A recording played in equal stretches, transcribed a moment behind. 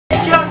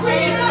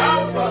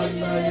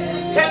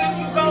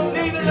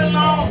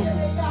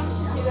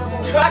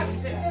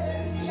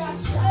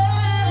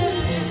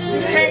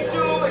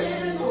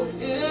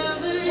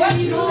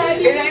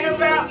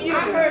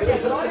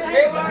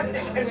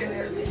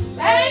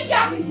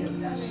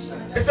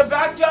It's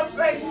about your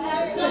faith.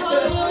 It's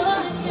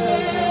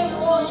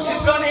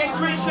going to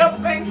increase your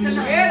faith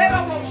tonight.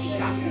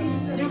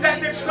 You got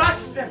to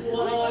trust Him. You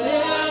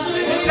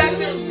got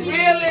to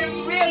really,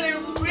 really,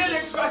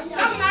 really trust Him.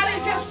 Somebody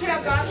just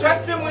tell God.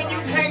 Trust Him when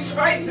you can't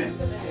trace Him.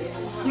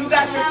 You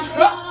got to trust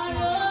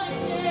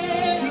Him.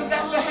 You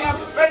got to have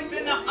faith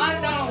in the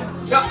unknown,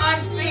 the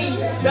unseen,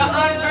 the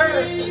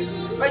unheard.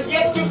 But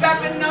yet you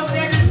got to know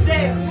that it's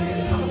there.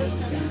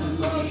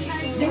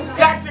 You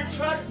got to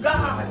trust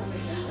God.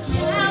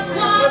 It's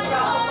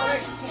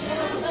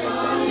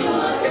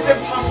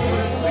impossible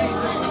to please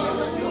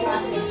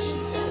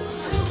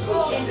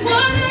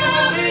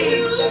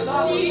Him.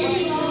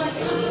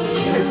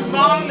 As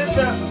small as a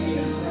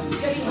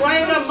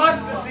grain of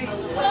mustard seed.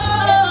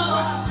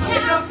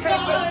 It don't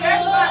take but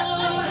that much.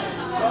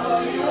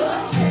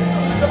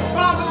 The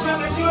promise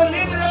that you will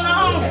leave it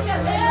alone.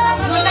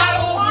 You're not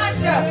a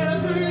wonder.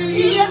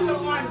 He is a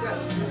wonder.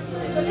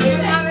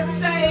 He's not a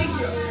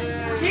Savior.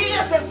 He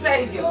is a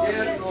Savior.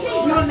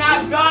 You're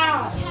not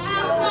God.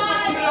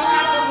 You don't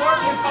have to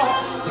work it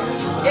hard.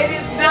 It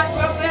is not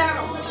your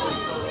battle.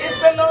 It's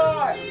the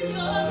Lord.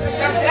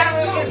 The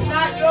battle is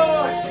not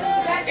yours.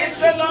 It's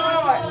the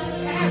Lord.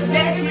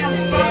 Let Him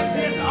fight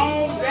His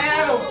own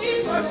battle.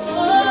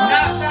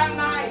 Not by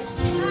might.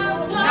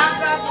 Not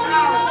by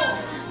power.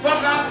 But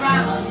by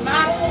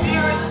my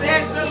spirit,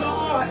 says the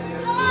Lord.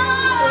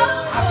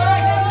 I pray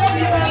that you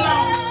leave it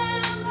alone.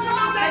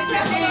 Take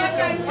your hands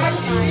and wipe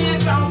your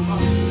hands off of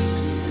it.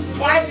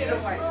 Wipe it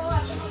away.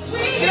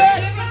 Give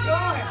it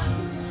joy.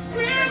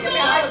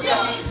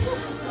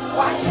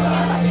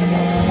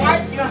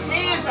 Wipe your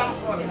hands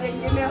off of it.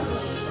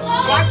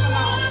 Wipe them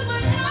off.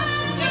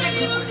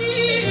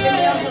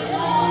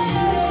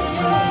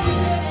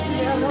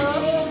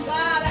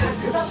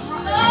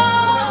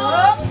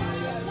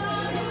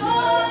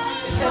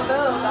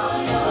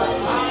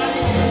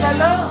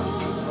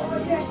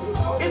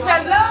 It's a love. It's a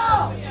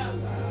love.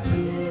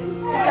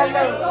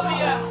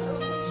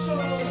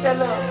 It's a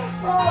love.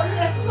 Oh,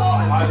 yes,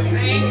 Lord.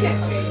 Thank you,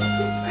 Jesus.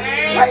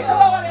 Praise the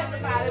Lord,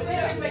 everybody.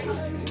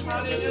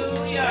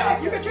 Hallelujah.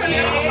 You can turn it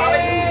on.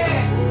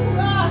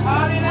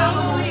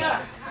 Hallelujah.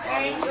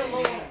 Thank you,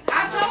 Lord. I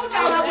told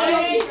y'all I was going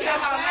to keep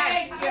y'all all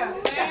night.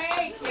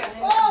 Thank you.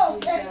 Oh,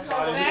 yes,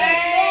 Lord.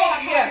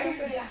 Thank you.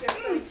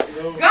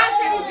 God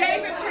said He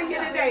gave it to you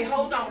today.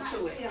 Hold on to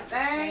it.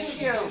 Thank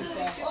you.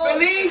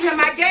 Believe Him.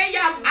 I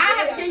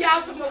had to give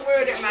y'all some more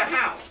word at my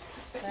house.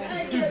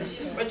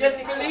 But just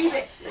to believe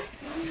it.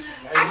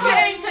 I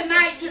came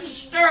tonight to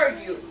stir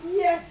you.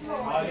 Yes,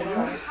 Lord.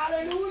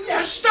 Hallelujah.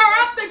 To stir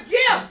up the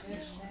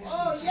gift.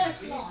 Oh,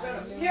 yes,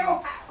 Lord.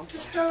 Zero power. To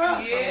stir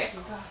up. Yes.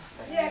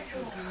 Yes,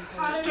 Lord.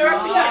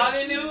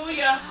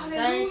 Hallelujah.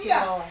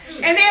 Hallelujah.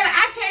 And then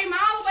I came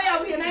all the way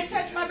over here and I ain't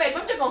touched my baby.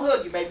 I'm just going to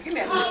hug you, baby. Give me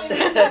a hug.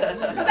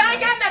 Because I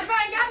ain't got nothing. If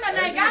I ain't got nothing,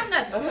 I ain't got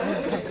nothing.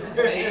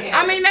 I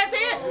mean, that's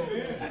it.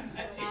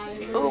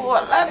 Oh, I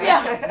love you.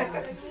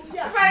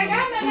 If I ain't got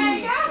nothing, I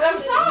ain't got nothing.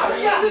 I'm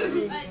sorry.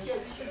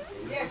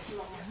 Yes,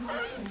 Lord.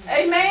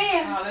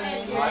 Amen.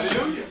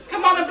 Hallelujah.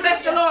 Come on and bless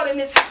the Lord in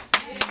this house.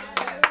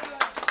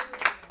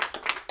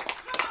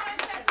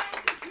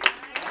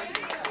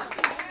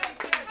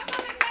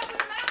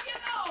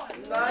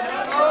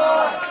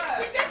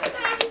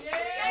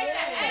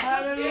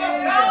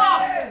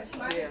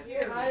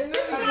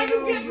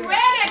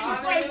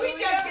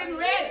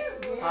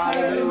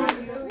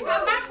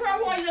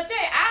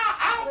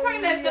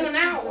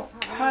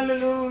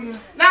 Hallelujah.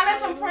 Now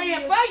listen, I'm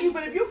praying for you,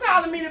 but if you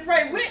calling me to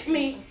pray with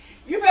me,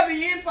 you better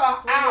be in for an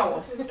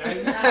hour.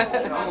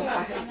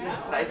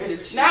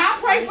 Now I'll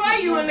pray for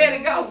you and let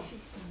it go.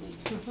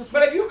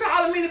 But if you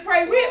calling me to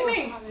pray with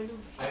me,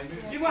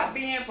 you want to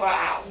be in for an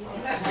hour.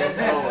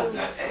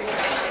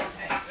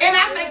 And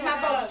I make my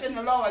boast in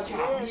the Lord,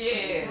 y'all.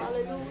 Yes.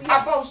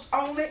 I boast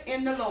only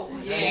in the Lord.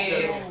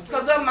 Yes.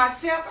 Because of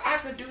myself, I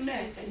could do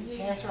nothing.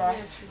 That's right.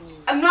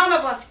 None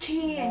of us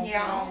can,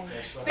 y'all.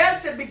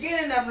 That's the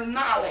beginning of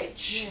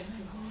knowledge.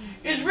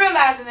 Is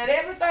realizing that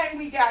everything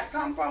we got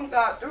come from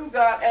God, through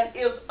God, and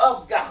is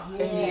of God.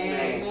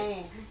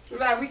 Amen.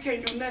 Realize we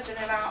can't do nothing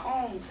in our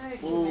own.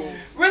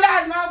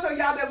 Realizing also,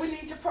 y'all, that we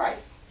need to pray.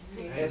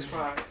 That's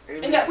right.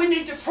 And that we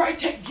need to pray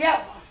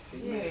together.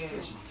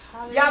 Yes.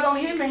 Y'all don't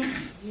hear me?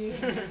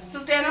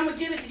 Sister Ann, I'm going to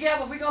get it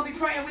together. We're going to be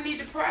praying. We need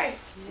to pray.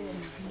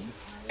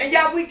 And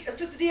y'all,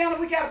 Sister Deanna,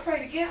 we got to pray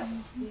together.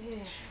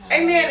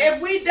 Amen. If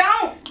we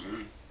don't,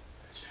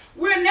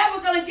 we're never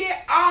going to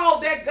get all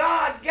that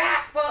God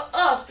got for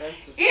us.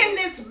 In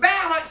this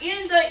battle,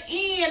 in the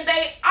end,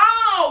 they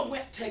all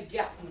went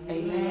together.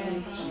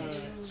 Amen.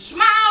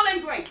 Small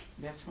and great.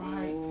 That's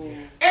right.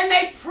 And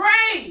they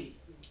prayed.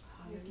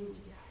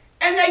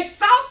 And they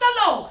sought the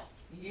Lord.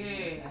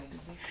 Yes.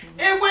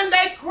 And when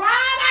they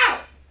cried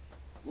out,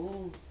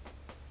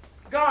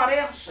 God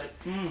answered.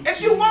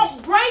 If you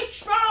want great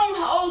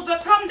strongholds to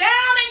come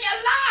down in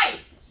your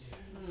life,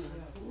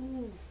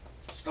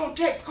 it's going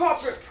to take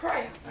corporate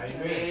prayer.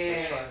 Amen.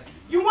 That's right.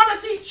 You want to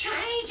see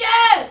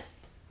changes,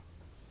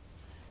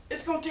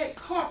 it's going to take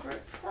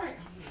corporate prayer.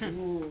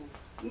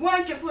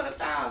 One can put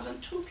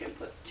 1,000, two can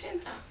put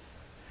 10,000.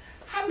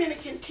 How many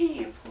can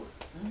 10 put?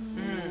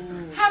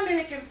 How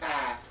many can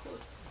 5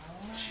 put?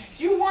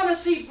 You want to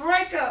see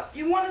breakup.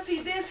 You want to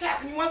see this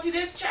happen. You want to see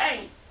this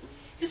change.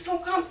 It's going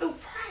to come through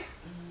prayer.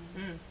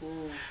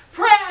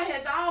 Prayer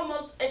has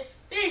almost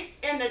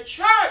extinct in the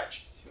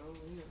church.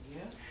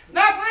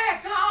 Now, if I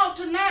had called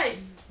tonight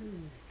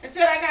and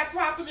said I got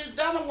Prophetess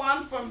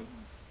one from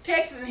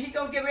Texas and he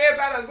going to give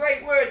everybody a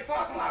great word, the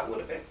parking lot would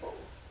have been full.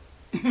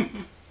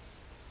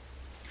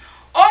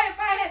 Or if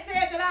I had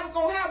said that I was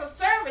going to have a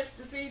service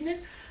this evening,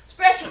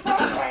 special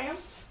program,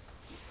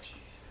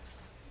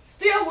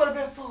 still would have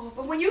been full.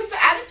 But when you say,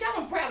 I didn't tell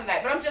them prayer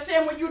tonight, but I'm just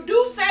saying when you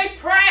do say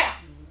prayer,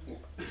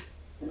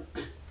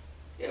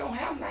 it don't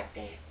happen like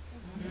that.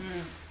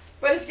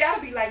 But it's got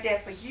to be like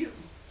that for you.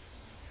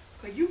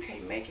 Because you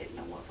can't make it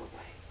no other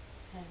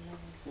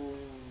way.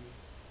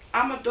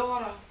 I'm a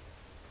daughter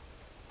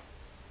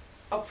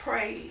of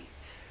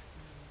praise.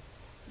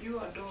 You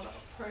are a daughter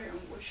of prayer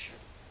and worship.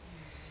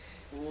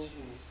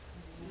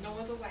 No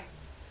other way.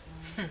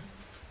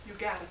 You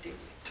got to do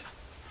it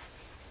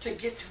to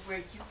get to where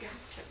you got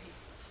to be.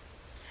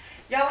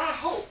 Y'all, I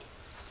hope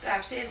that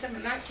I've said something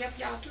and not kept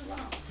y'all too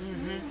long.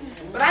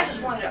 But I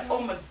just wanted to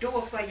open the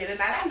door for you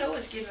tonight. I know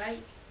it's getting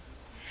late.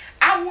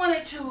 I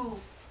wanted to,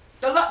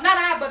 not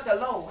I, but the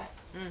Lord.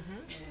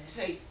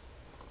 See,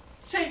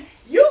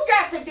 you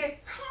got to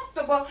get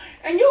comfortable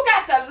and you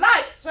got to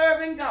like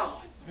serving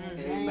God.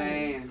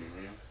 Amen.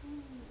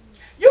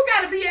 You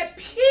got to be at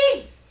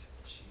peace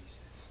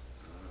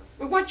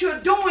with what you're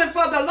doing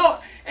for the Lord.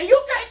 And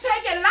you can't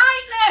take it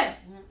lightly.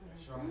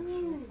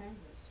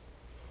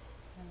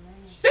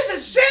 This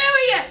is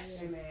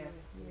serious.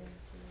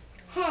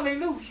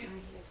 Hallelujah.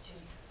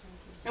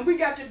 And we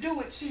got to do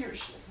it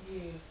seriously.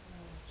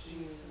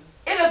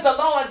 It is the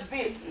Lord's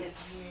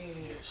business.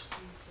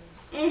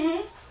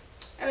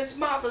 And it's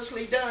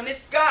marvelously done. It's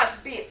God's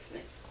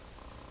business.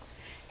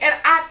 And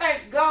I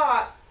thank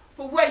God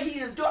for what he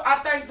is doing. I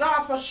thank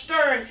God for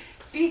stirring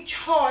each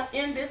heart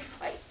in this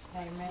place.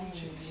 Amen.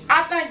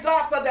 I thank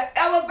God for the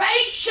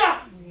elevation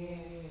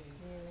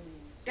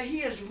that he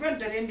has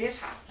rendered in this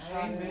house.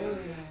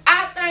 Amen.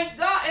 I thank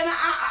God, and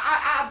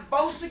I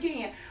boast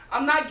again.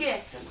 I'm not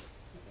guessing.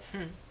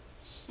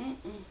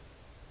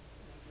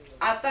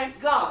 I thank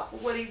God for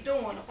what he's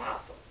doing,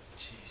 Apostle.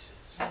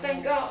 Jesus. I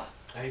thank God.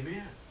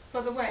 Amen.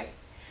 For the way.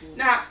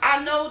 Now,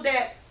 I know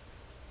that,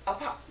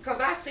 because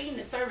I've seen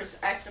the service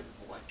actually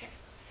before I came.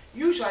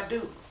 Usually I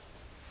do.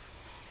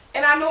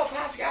 And I know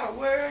Apostle got a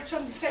word,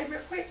 something to say real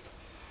quick.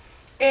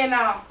 And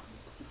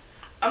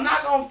I'm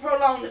not going to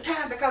prolong the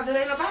time because it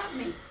ain't about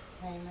me.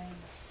 Amen.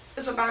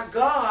 It's about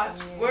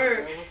God's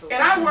word.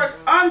 And I work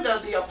under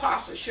the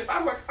apostleship.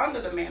 I work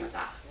under the man of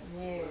God.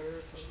 Yes.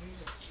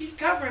 He's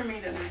covering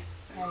me tonight.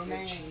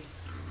 Amen.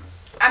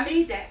 I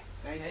need that.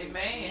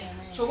 Amen.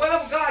 So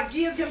whatever God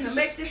gives him to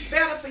make this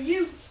better for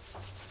you,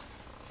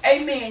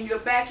 amen, you're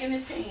back in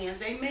his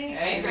hands. Amen.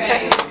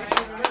 Amen.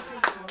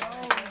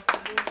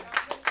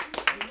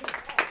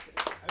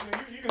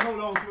 You can hold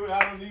on to it. I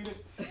don't need it.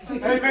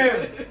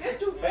 Amen.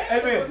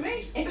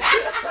 Amen.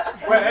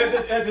 Well,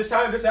 at this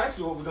time, this is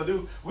actually what we're going to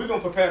do. We're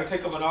going to prepare to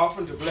take up an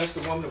offering to bless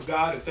the woman of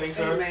God and thank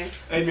her.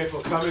 Amen.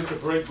 For coming to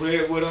break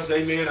bread with us.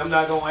 Amen. I'm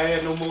not going to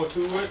add no more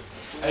to it.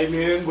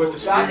 Amen. What the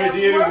Spirit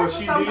did, what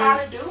she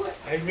did. Do it.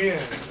 Amen.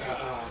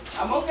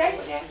 I'm okay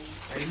with that.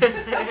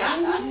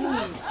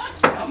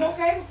 I'm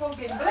okay with folks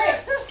getting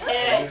blessed.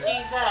 Yeah,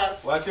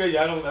 Jesus. Well, I tell you,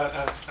 I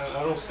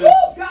don't sit.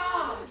 Oh,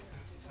 God.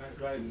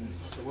 Right.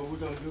 So what we're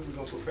going to do, we're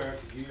going to prepare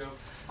to give.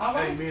 All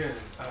right. Amen.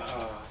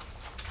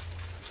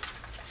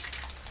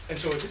 And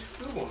so we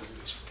want to do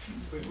this.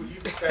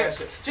 You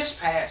pass it.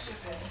 Just pass it.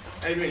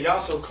 Amen. Y'all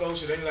so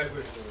close, it ain't like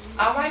we're doing.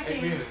 All right,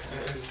 amen.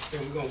 And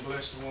then we're going to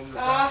bless the woman of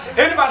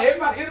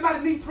God. Anybody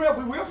need prayer?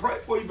 We will pray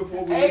for you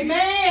before we leave.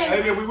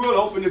 Amen. We will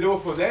open the door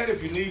for that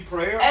if you need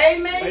prayer.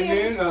 Amen.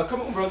 Amen.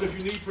 Come on, brother. If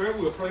you need prayer,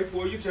 we'll pray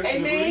for you.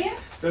 Amen.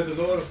 That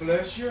the Lord will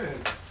bless you.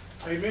 And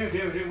amen.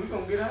 Then we're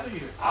going to get out of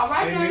here. All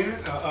right.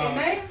 Amen.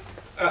 Amen.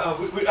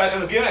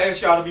 And again, I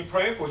asked y'all to be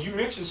praying for. You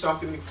mentioned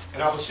something,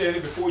 and I was saying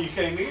it before you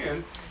came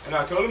in, and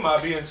I told him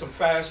I'd be in some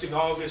fasting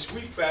all this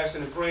week,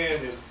 fasting and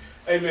praying, and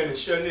amen, and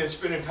shutting in,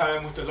 spending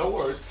time with the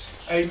Lord.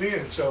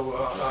 Amen. So,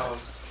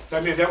 I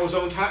mean, that was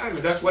on time,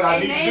 and that's what I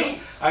need to do.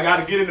 I got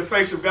to get in the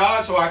face of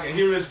God so I can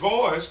hear his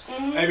voice,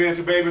 amen,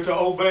 to be able to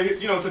obey,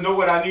 to know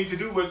what I need to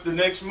do with the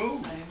next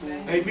move.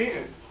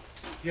 Amen.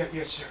 Yeah,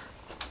 yes, sir.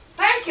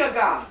 Thank you,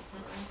 God.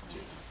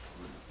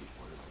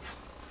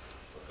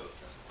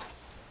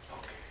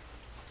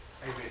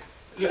 Amen.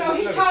 He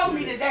told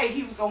me today today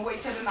he was going to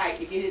wait till the night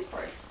to get his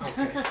prayer.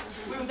 Okay.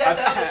 We was at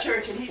the other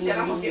church and he said,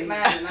 I'm going to get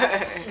mine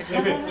tonight.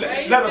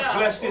 Amen. Let us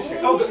bless this.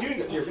 Oh, you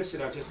ain't here. Just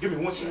sit down. Just give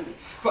me 1 second.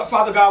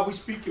 Father God, we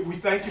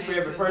thank you for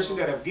every person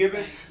that have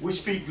given. We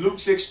speak Luke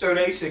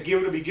 6:38 said,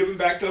 give it to be given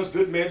back to us.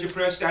 Good measure,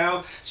 pressed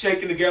down,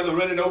 shaken together,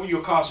 running over.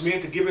 You'll cause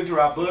men to give into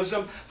our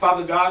bosom.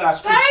 Father God, I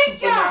speak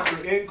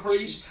supernatural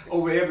increase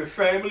over every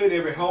family and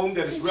every home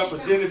that is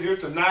represented here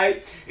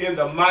tonight in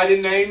the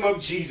mighty name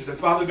of Jesus. And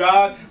Father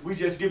God, we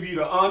just give you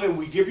the honor and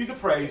we give you the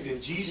praise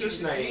in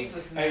Jesus' name.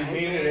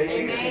 Amen and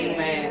amen.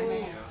 Amen.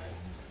 Amen.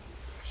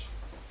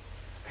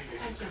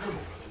 Come on,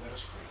 brother, let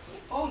us pray.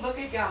 Oh, look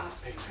at God.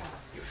 Amen.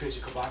 Your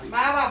physical body.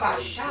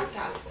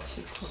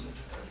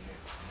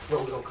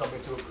 Lord, we're going to come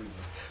into agreement.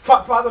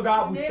 Father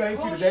God, we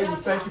thank you today. We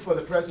thank you for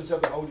the presence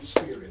of the Holy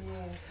Spirit.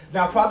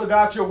 Now, Father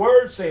God, your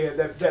word said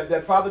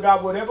that Father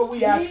God, whatever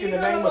we ask in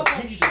the name of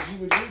Jesus, you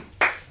would do.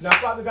 Now,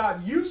 Father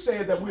God, you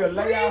said that we'll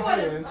lay our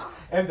hands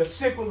and the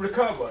sick will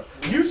recover.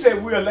 You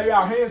said we'll lay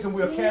our hands and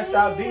we'll cast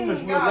out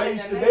demons. We'll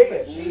raise the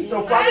dead.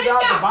 So, Father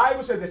God, the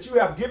Bible said that you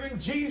have given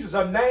Jesus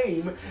a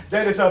name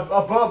that is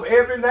above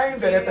every name,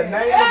 that at the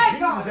name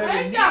of Jesus,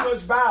 every knee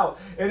must bow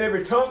and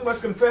every tongue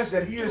must confess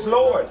that he is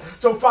Lord.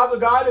 So, Father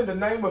God, in the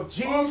name of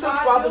Jesus,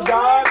 Father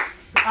God,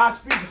 I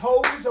speak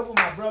wholeness over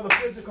my brother's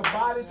physical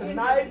body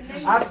tonight.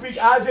 I speak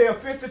Isaiah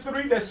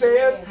 53 that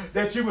says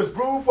that you was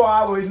bruised for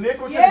our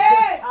iniquity, the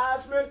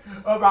chastisement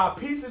of our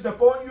pieces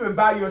upon you, and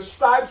by your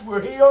stripes we're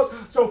healed.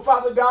 So,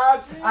 Father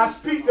God, I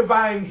speak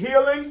divine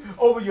healing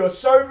over your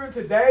servant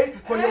today.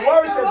 For your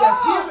word says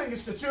that healing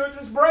is the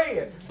children's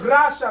bread. So,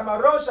 Father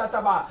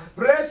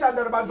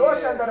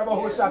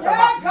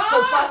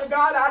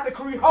God, I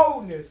decree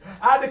wholeness.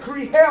 I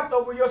decree health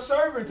over your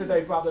servant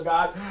today, Father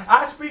God.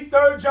 I speak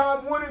 3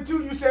 John 1 and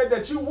 2. You said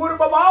that you would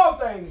above all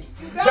things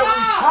that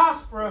we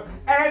prosper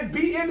and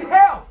be in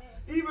health,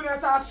 even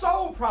as our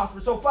soul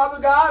prospers. So, Father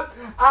God,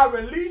 I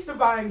release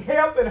divine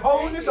health and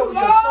wholeness over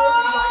your servant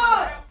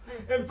right now.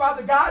 And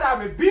Father God,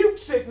 I rebuke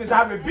sickness,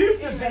 I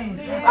rebuke disease,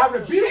 I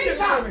rebuke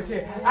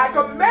infirmity. I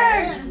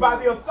command you by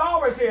the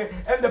authority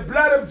and the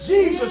blood of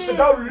Jesus to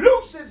go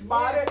loose his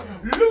body,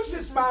 loose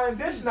his mind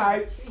this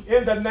night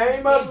in the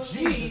name of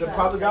Jesus. And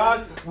Father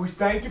God, we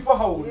thank you for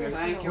wholeness.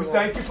 We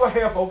thank you for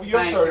help over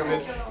your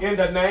servant. In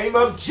the name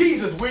of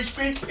Jesus, we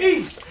speak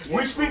peace.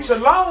 We speak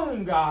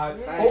shalom,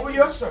 God, over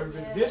your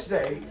servant this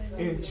day.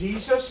 In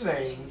Jesus'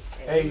 name,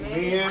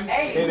 amen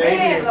and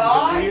amen.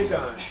 Decree it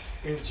done.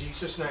 In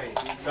Jesus' name.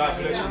 God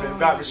bless you, man.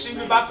 God, receive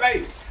it by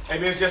faith.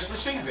 Amen. Just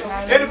receive it.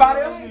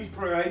 Anybody else need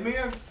prayer?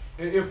 Amen.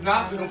 If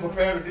not, we're going to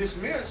prepare to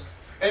dismiss.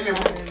 Amen.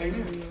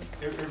 Amen.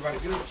 Everybody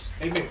good?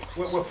 Amen.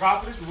 We're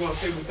Prophetess. We want to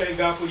say we thank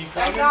God for you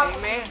coming.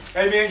 Amen.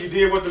 Amen. You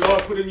did what the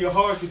Lord put in your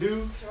heart to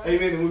do.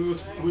 Amen. And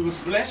we was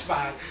blessed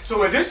by it.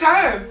 So at this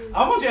time,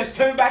 I'm going to just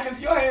turn back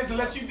into your hands and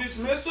let you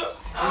dismiss us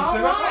and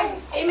send us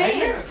home.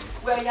 Amen.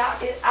 Well, y'all,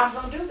 I'm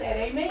going to do that.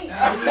 Amen.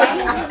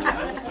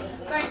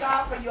 Thank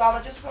God for you all.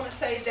 I just want to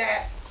say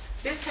that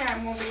this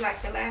time won't be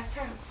like the last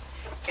time.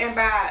 And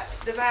by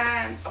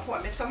divine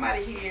appointment,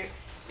 somebody here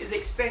is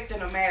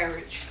expecting a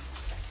marriage.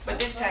 But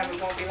this time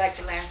it won't be like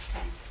the last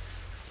time.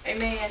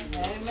 Amen.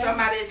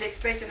 Somebody is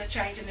expecting a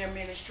change in their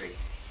ministry.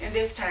 And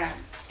this time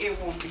it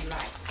won't be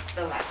like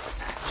the last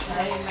time.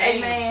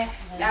 Amen.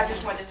 Now I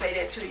just want to say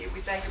that to you.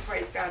 We thank and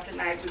praise God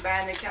tonight. We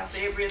bind and cancel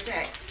every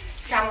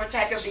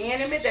counterattack of the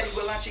enemy that he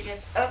will launch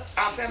against us,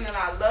 our family, and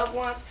our loved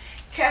ones,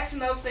 casting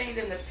those things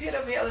in the pit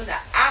of hell, in the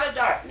outer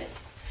darkness,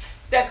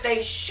 that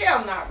they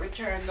shall not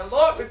return. The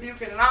Lord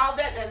rebuking and all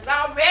that has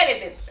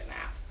already been sent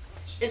out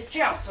is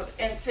canceled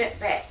and sent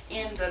back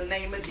in the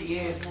name of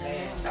Jesus.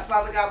 Now,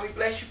 Father God, we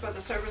bless you for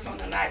the service on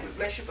the night. We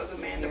bless you for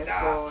the man of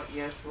God. Lord.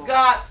 Yes, Lord.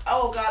 God,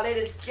 oh God, let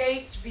his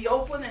gates be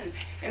open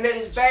and let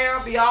his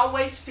barrel be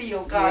always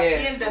filled, God,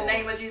 in the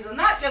name of Jesus.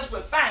 Not just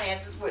with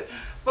finances,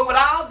 but with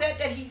all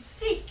that he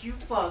seek you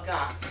for,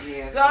 God.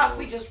 Yes, God, Lord.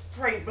 we just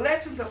pray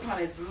blessings upon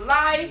his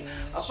life,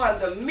 upon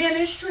the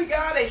ministry,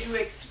 God, as you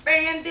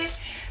expand it,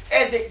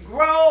 as it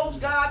grows,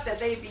 God, that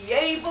they be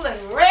able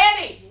and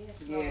ready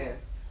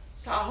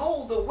to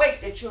hold the weight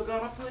that you're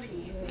going to put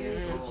in.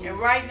 And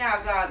right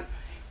now, God,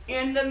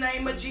 in the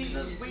name of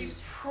Jesus, we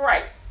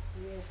pray.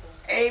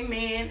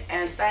 Amen.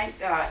 And thank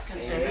God.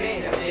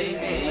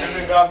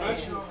 Amen. God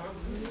bless you.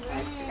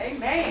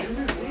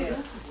 Amen.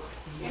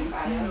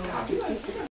 Anybody else?